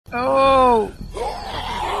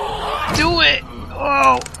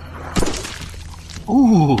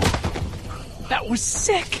was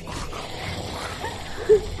sick.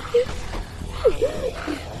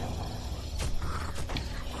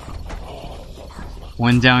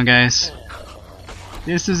 One down, guys.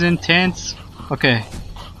 This is intense. Okay.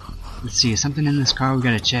 Let's see. Something in this car we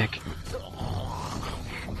gotta check.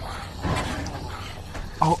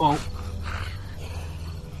 Oh.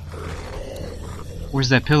 Where's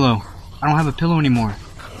that pillow? I don't have a pillow anymore.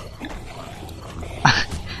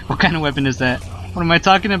 What kind of weapon is that? What am I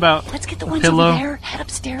talking about? Let's get the ones over there, head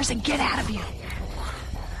upstairs, and get out of here.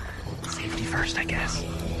 Safety first, I guess.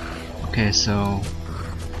 Okay, so...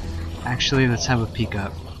 Actually, let's have a peek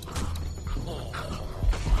up.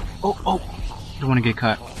 Oh! Don't want to get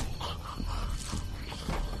caught.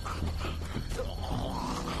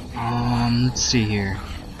 Let's see here.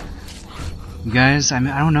 You guys, I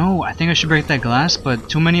don't know. I think I should break that glass, but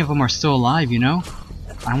too many of them are still alive, you know?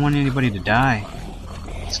 I don't want anybody to die.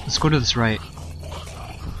 Let's go to this right.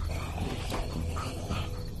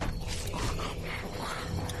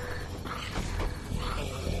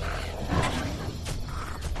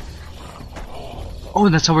 Oh,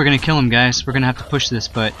 that's how we're gonna kill him, guys. We're gonna have to push this,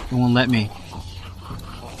 but it won't let me.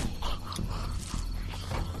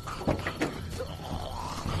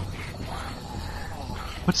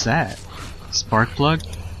 What's that? Spark plug?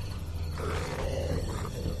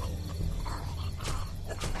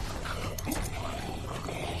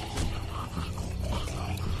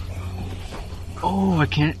 Oh, I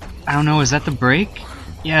can't... I don't know, is that the brake?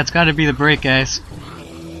 Yeah, it's gotta be the brake, guys.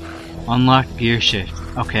 Unlock gear shift.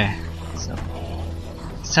 Okay, so...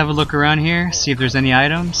 Let's have a look around here, see if there's any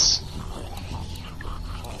items.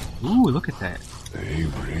 Ooh, look at that. They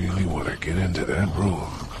really want to get into that room.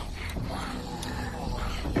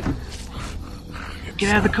 Get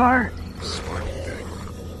out of the car! Spark thing.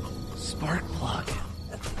 Spark plug.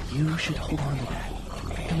 You should hold on to that.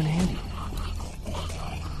 Could come in handy.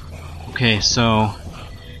 Okay, so...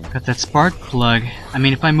 Got that spark plug. I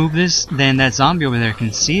mean, if I move this, then that zombie over there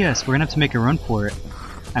can see us. We're gonna have to make a run for it.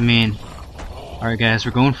 I mean... Alright guys,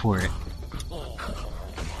 we're going for it.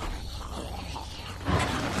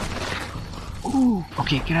 Ooh!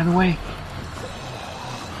 Okay, get out of the way.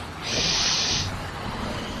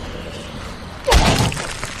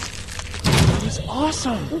 That was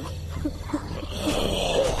awesome!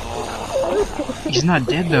 He's not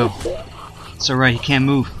dead though. It's alright, he can't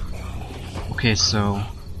move. Okay, so...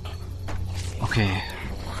 Okay.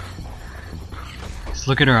 Let's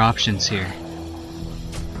look at our options here.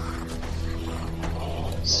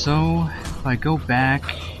 So, if I go back...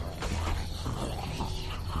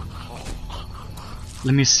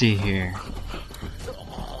 Let me see here.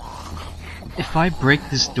 If I break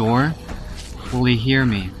this door, will he hear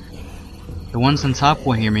me? The ones on top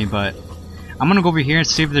will hear me, but... I'm gonna go over here and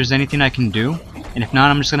see if there's anything I can do. And if not,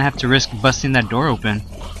 I'm just gonna have to risk busting that door open.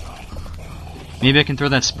 Maybe I can throw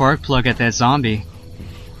that spark plug at that zombie.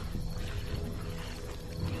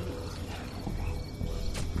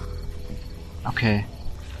 Okay.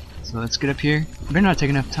 So let's get up here. Better not take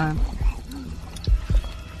enough time.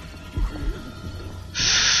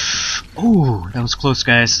 Ooh, that was close,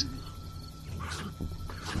 guys.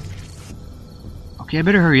 Okay, I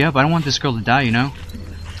better hurry up. I don't want this girl to die, you know?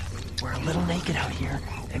 We're a little naked out here,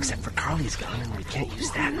 except for Carly's gun, and we can't use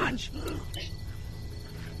that much.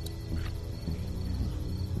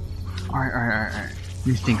 Alright.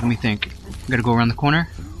 Let me think. Gotta go around the corner.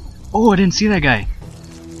 Oh, I didn't see that guy.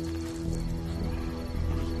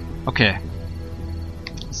 Okay.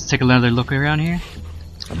 Let's take another look around here.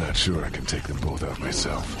 I'm not sure I can take them both out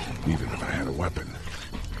myself, even if I had a weapon.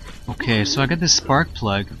 Okay, so I got this spark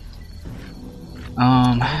plug.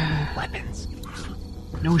 Weapons.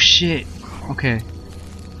 No shit. Okay.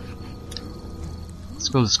 Let's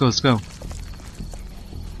go.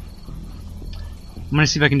 I'm gonna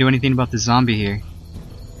see if I can do anything about the zombie here.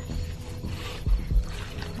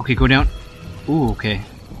 Okay, go down. Ooh, okay.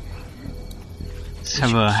 Let's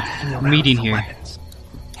have a meeting here. Weapons.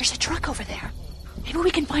 There's a truck over there. Maybe we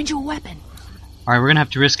can find you a weapon. Alright, we're gonna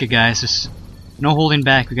have to risk it, guys. Just no holding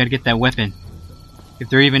back. We gotta get that weapon. If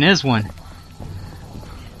there even is one.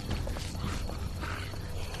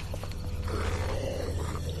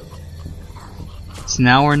 It's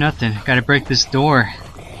now or nothing. Gotta break this door.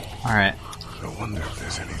 Alright. I wonder if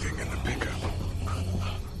there's anything in the pickup.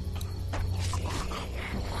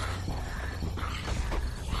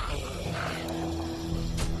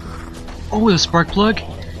 Oh, the spark plug?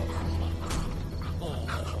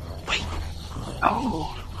 Wait.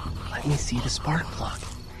 Oh. Let me see the spark plug.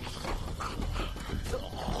 The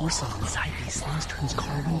porcelain inside these things turns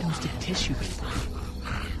car windows to tissue paper.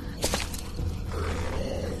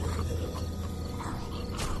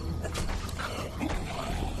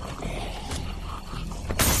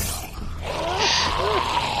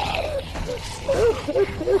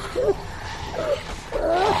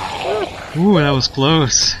 Ooh, that was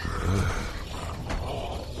close.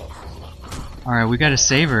 Alright, we gotta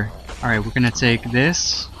save her. Alright, we're gonna take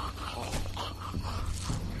this.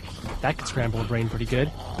 That could scramble a brain pretty good.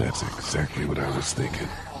 That's exactly what I was thinking.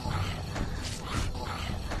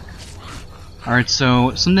 Alright,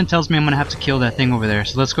 so something tells me I'm gonna have to kill that thing over there,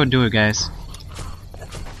 so let's go do it, guys.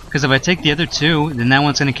 Because if I take the other two, then that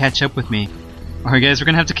one's gonna catch up with me. Alright guys, we're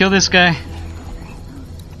gonna have to kill this guy.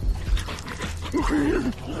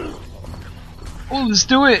 Oh, let's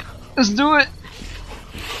do it! Let's do it!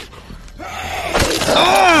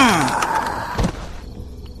 Ah!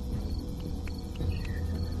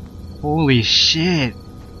 Holy shit.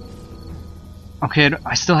 Okay,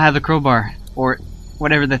 I still have the crowbar. Or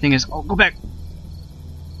whatever that thing is. Oh, go back!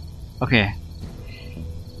 Okay.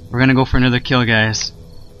 We're gonna go for another kill, guys.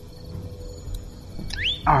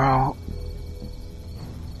 Oh.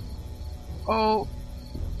 Oh.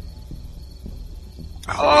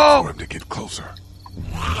 I'll wait for him to get closer.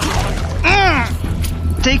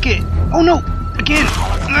 Take it! Oh no! Again!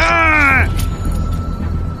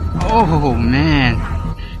 Oh man.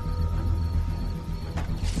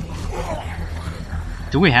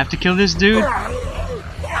 Do we have to kill this dude? I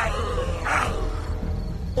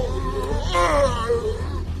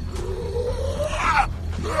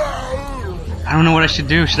don't know what I should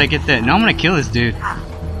do. Should I get that? No, I'm gonna kill this dude.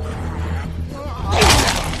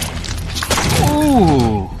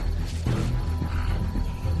 Ooh.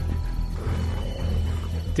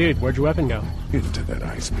 Dude, where'd your weapon go? Into that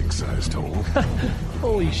ice pick-sized hole.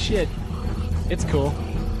 Holy shit. It's cool.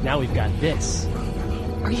 Now we've got this.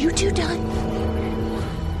 Are you two done?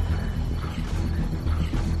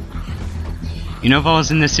 You know, if I was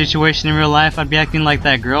in this situation in real life, I'd be acting like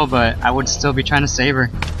that girl, but I would still be trying to save her.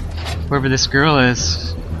 Whoever this girl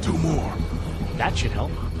is. 2 more. That should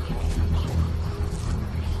help.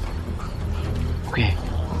 Okay.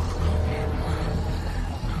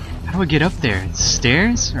 How do I get up there?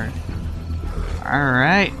 Stairs? Or...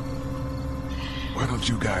 Alright. Why don't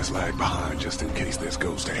you guys lag behind just in case this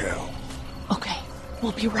goes to hell? Okay,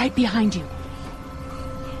 we'll be right behind you.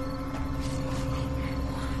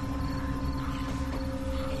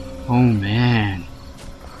 Oh man.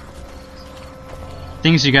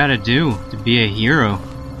 Things you gotta do to be a hero.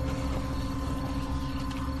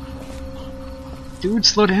 Dude,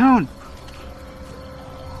 slow down.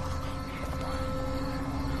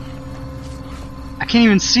 I can't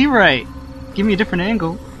even see right. Give me a different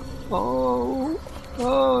angle. Oh.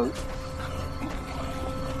 Oh.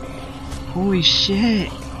 Holy shit.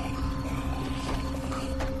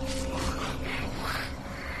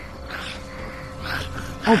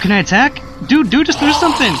 Oh, can I attack? Dude, just do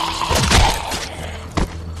something!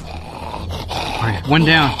 Alright, one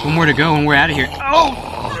down. One more to go and we're out of here. Oh!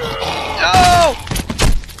 Oh!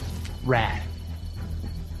 Rad.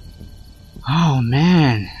 Oh,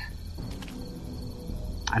 man.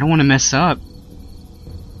 I don't want to mess up.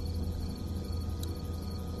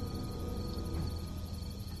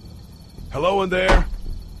 Hello in there.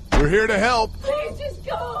 We're here to help. Please just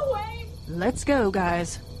go away. Let's go,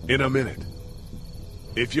 guys. In a minute.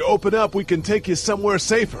 If you open up, we can take you somewhere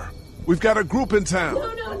safer. We've got a group in town.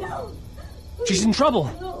 No. She's in trouble.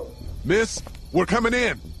 No. Miss, we're coming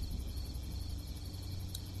in.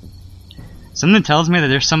 Something tells me that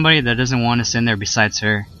there's somebody that doesn't want us in there besides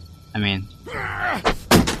her. I mean...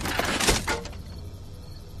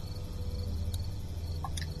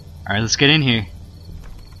 Alright, let's get in here.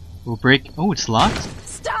 We'll break... Oh, it's locked?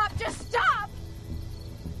 Stop! Just stop!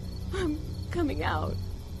 I'm coming out.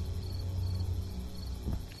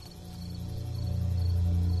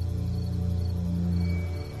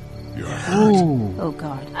 You're hurt. Oh. Oh,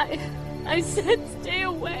 God. I said stay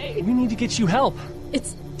away. We need to get you help.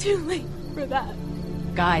 It's too late for that.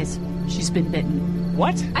 Guys, she's been bitten.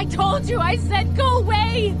 What? I told you, I said go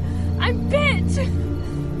away! I'm bit!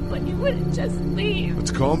 But you wouldn't just leave.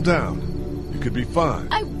 Let's calm down. You could be fine.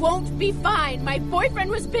 I won't be fine. My boyfriend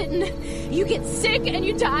was bitten. You get sick and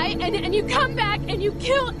you die, and you come back and you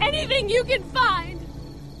kill anything you can find.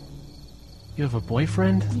 You have a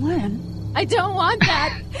boyfriend? Lynn? I don't want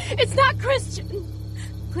that. It's not Christian.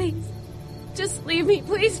 Please, just leave me.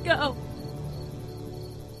 Please go.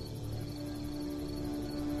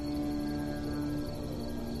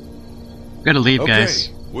 Gotta leave, Okay, guys.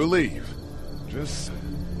 we'll leave. Just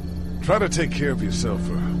try to take care of yourself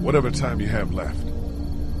for whatever time you have left.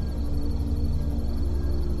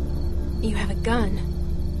 You have a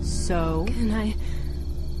gun. So? Can I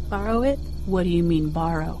borrow it? What do you mean,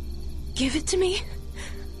 borrow? Give it to me.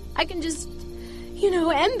 I can just,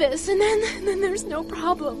 end this, and then there's no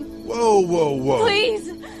problem. Whoa.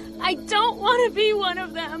 Please, I don't want to be one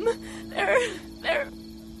of them. They're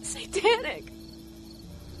satanic.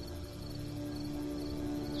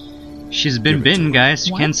 She's been bitten, guys.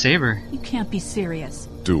 You What? can't save her. You can't be serious.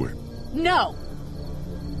 Do it. No.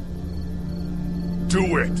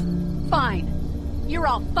 Do it! Fine. You're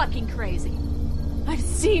all fucking crazy. I've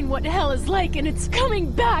seen what hell is like, and it's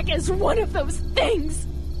coming back as one of those things.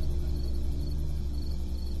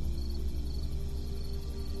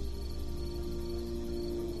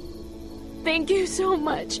 Thank you so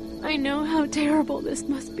much. I know how terrible this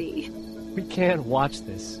must be. We can't watch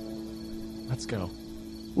this. Let's go.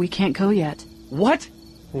 We can't go yet. What?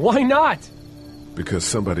 Why not? Because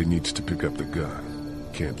somebody needs to pick up the gun.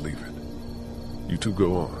 Can't leave it. You two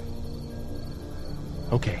go on.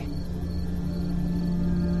 Okay.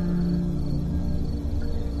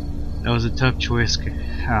 That was a tough choice.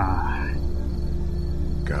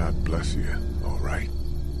 God bless you, all right?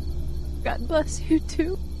 God bless you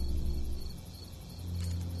too.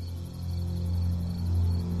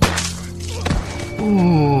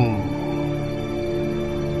 Ooh.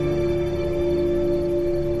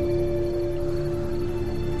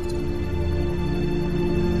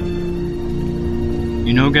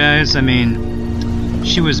 You know, guys, I mean,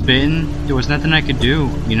 she was bitten. There was nothing I could do,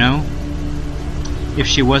 you know? If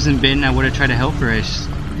she wasn't bitten, I would have tried to help her.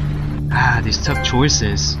 These tough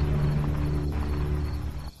choices.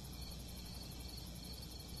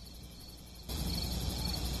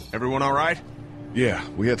 Everyone all right? Yeah,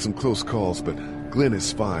 we had some close calls, but Glenn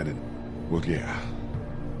is fine and, well, yeah,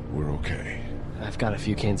 we're okay. I've got a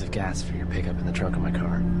few cans of gas for your pickup in the trunk of my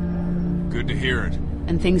car. Good to hear it.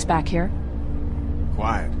 And things back here?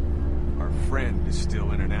 Quiet. Our friend is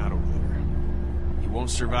still in and out over there. He won't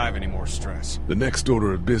survive any more stress. The next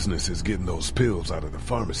order of business is getting those pills out of the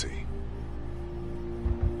pharmacy.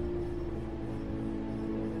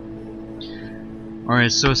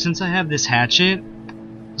 Alright, so since I have this hatchet,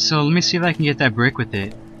 so let me see if I can get that brick with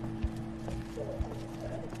it.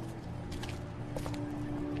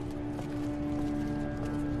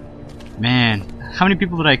 Man, how many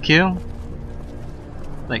people did I kill?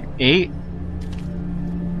 Like 8?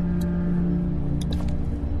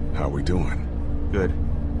 How we doing? Good.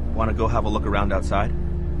 Want to go have a look around outside?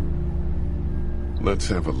 Let's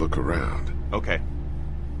have a look around. Okay.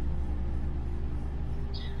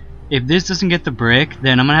 If this doesn't get the brick,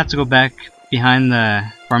 then I'm gonna have to go back behind the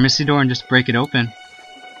pharmacy door and just break it open.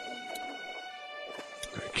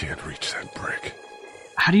 I can't reach that brick.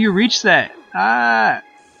 How do you reach that? Alright,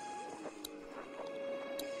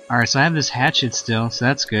 so I have this hatchet still, so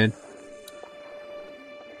that's good.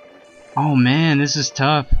 Oh man, this is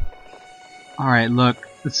tough. Alright, look,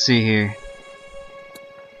 let's see here.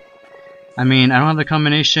 I mean, I don't have the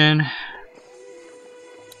combination.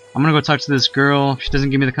 I'm gonna go talk to this girl. If she doesn't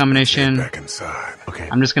give me the combination, Get back inside. Okay.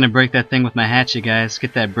 I'm just gonna break that thing with my hatchet, guys.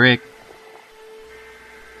 Get that brick.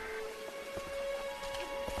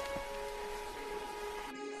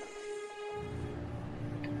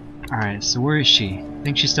 Alright, so where is she? I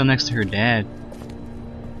think she's still next to her dad.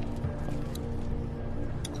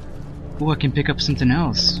 Ooh, I can pick up something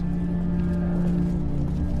else.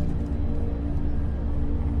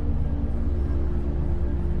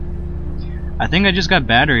 I think I just got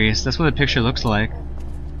batteries. That's what the picture looks like.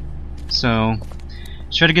 So,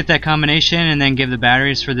 let's try to get that combination and then give the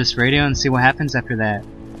batteries for this radio and see what happens after that.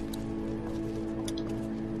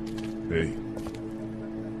 Hey,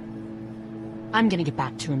 I'm gonna get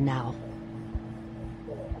back to him now.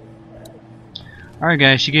 Alright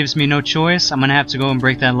guys, she gives me no choice. I'm gonna have to go and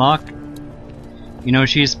break that lock. You know,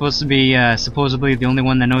 she's supposed to be supposedly the only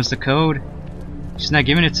one that knows the code. She's not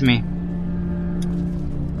giving it to me.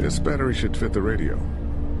 this battery should fit the radio.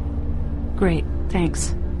 Great,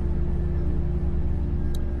 thanks.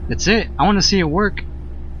 That's it. I want to see it work.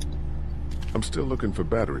 I'm still looking for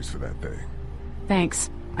batteries for that thing. Thanks.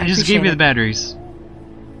 I just gave you the batteries.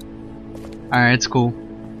 Alright, it's cool.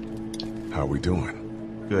 How we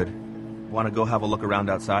doing? Good. Want to go have a look around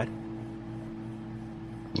outside?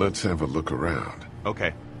 Let's have a look around.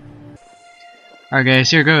 Okay. Alright guys,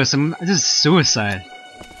 here goes. This is suicide.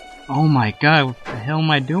 Oh my god, what the hell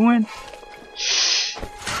am I doing?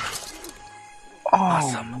 Oh,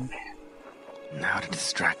 Awesome. Now to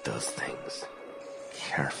distract those things.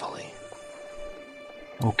 Carefully.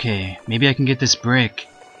 okay, maybe I can get this brick.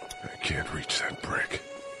 I can't reach that brick.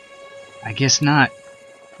 I guess not.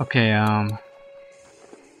 Okay,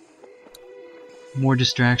 more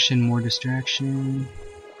distraction, more distraction.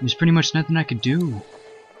 There's pretty much nothing I could do.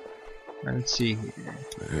 Alright, let's see here.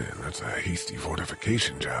 Man, that's a hasty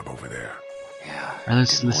fortification job over there. Yeah.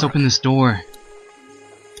 Alright, let's open this door.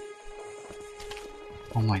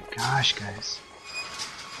 Oh my gosh, guys.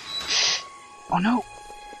 Oh no!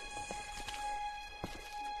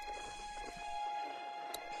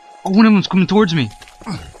 Oh, one of them's coming towards me.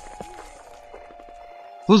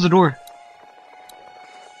 Close the door.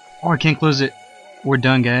 Oh, I can't close it. We're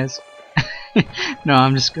done, guys. No,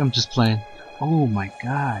 I'm just playing. Oh my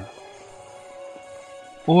god.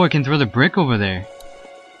 Oh, I can throw the brick over there.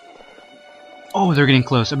 Oh, they're getting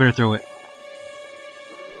close. I better throw it.